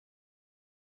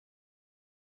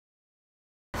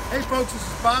Hey folks, this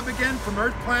is Bob again from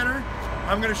EarthPlanter.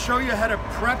 I'm going to show you how to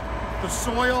prep the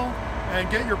soil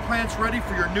and get your plants ready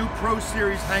for your new Pro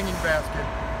Series hanging basket.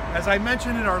 As I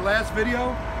mentioned in our last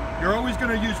video, you're always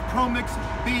going to use ProMix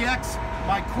BX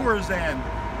MYCORRHIZAE.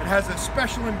 It has a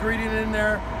special ingredient in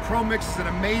there. ProMix is an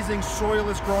amazing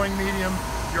soilless growing medium.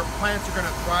 Your plants are going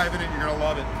to thrive in it. You're going to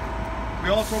love it. We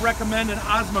also recommend an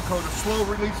Osmocote, a slow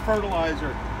release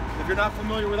fertilizer. If you're not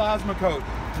familiar with Osmocote,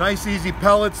 nice easy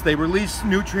pellets. They release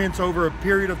nutrients over a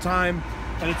period of time,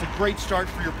 and it's a great start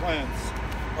for your plants.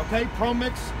 Okay,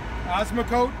 ProMix,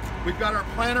 Osmocote. We've got our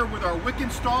planter with our wick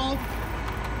installed.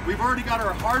 We've already got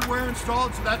our hardware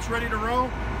installed, so that's ready to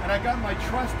roll. And I got my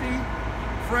trusty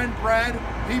friend Brad.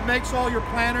 He makes all your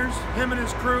planters, him and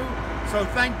his crew. So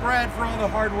thank Brad for all the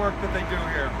hard work that they do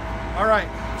here. All right,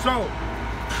 so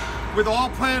with all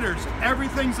planters,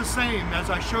 everything's the same as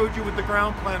I showed you with the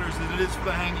ground planters as it is for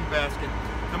the hanging basket.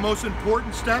 The most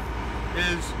important step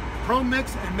is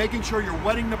ProMix and making sure you're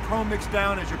wetting the ProMix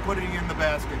down as you're putting it in the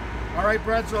basket. All right,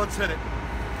 Brad, so let's hit it.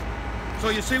 So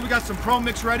you see we got some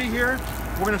ProMix ready here.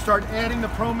 We're gonna start adding the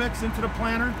ProMix into the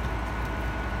planter.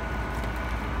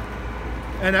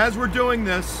 And as we're doing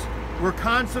this, we're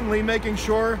constantly making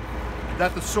sure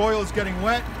that the soil is getting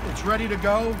wet, it's ready to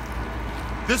go.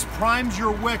 This primes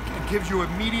your wick and gives you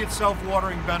immediate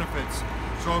self-watering benefits.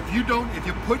 So if you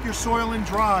put your soil in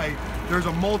dry, there's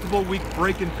a multiple week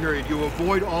break-in period. You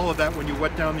avoid all of that when you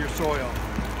wet down your soil.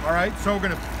 All right, so we're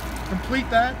gonna complete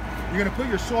that. You're gonna put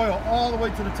your soil all the way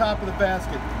to the top of the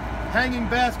basket. Hanging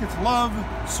baskets love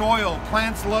soil.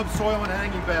 Plants love soil in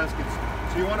hanging baskets.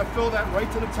 So you wanna fill that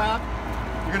right to the top.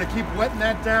 You're gonna keep wetting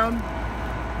that down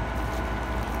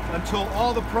until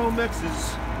all the ProMix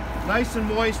is nice and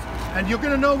moist. And you're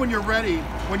gonna know when you're ready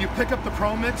when you pick up the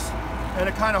ProMix and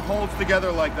it kind of holds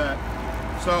together like that.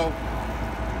 So,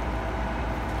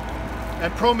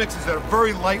 and ProMix is a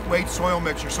very lightweight soil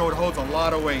mixture, so it holds a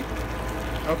lot of weight.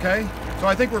 Okay, so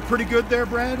I think we're pretty good there,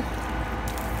 Brad.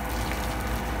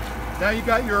 Now you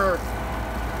got your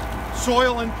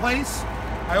soil in place.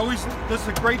 This is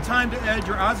a great time to add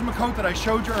your Osmocote that I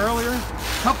showed you earlier. A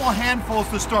couple of handfuls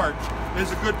to start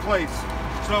is a good place.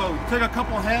 So take a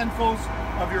couple of handfuls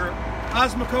of your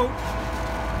Osmocote.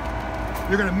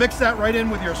 You're going to mix that right in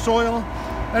with your soil.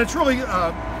 And it's really,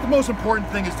 the most important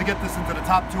thing is to get this into the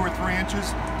top 2 or 3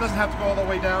 inches. It doesn't have to go all the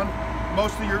way down.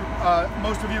 Most of you are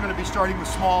going to be starting with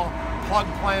small plug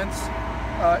plants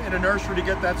in a nursery to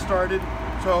get that started.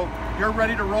 So you're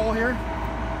ready to roll here,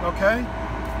 okay?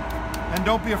 And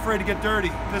don't be afraid to get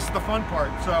dirty. This is the fun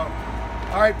part. So,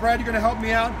 all right, Brad, you're going to help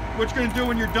me out. What you're going to do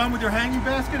when you're done with your hanging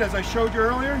basket, as I showed you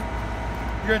earlier,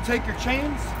 you're going to take your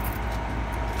chains,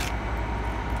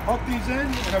 hook these in,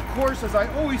 and of course, as I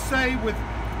always say with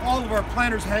all of our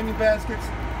planters hanging baskets,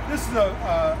 this is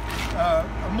a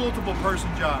multiple person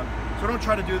job. So don't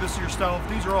try to do this yourself.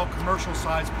 These are all commercial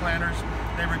sized planters.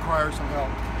 They require some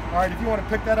help. All right, if you want to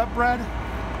pick that up, Brad.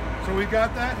 So we've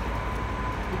got that.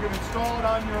 You can install it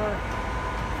on your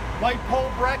light pole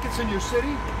brackets in your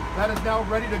city. That is now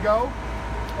ready to go.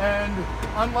 And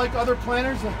unlike other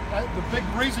planters, the big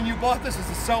reason you bought this is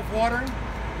the self-watering.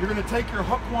 You're going to take your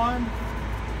hook wand,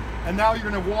 and now you're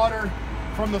going to water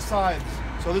from the sides.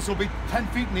 So this will be 10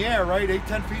 feet in the air, right?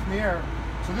 8-10 feet in the air.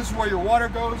 So this is where your water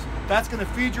goes. That's going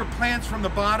to feed your plants from the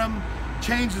bottom,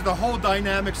 changes the whole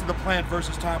dynamics of the plant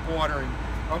versus top watering.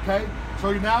 Okay?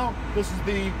 So now this is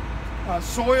the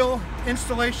soil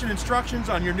installation instructions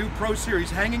on your new Pro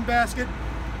Series hanging basket.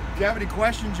 If you have any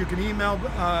questions, you can email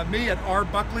me at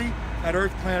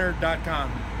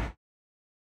rbuckley@earthplanter.com.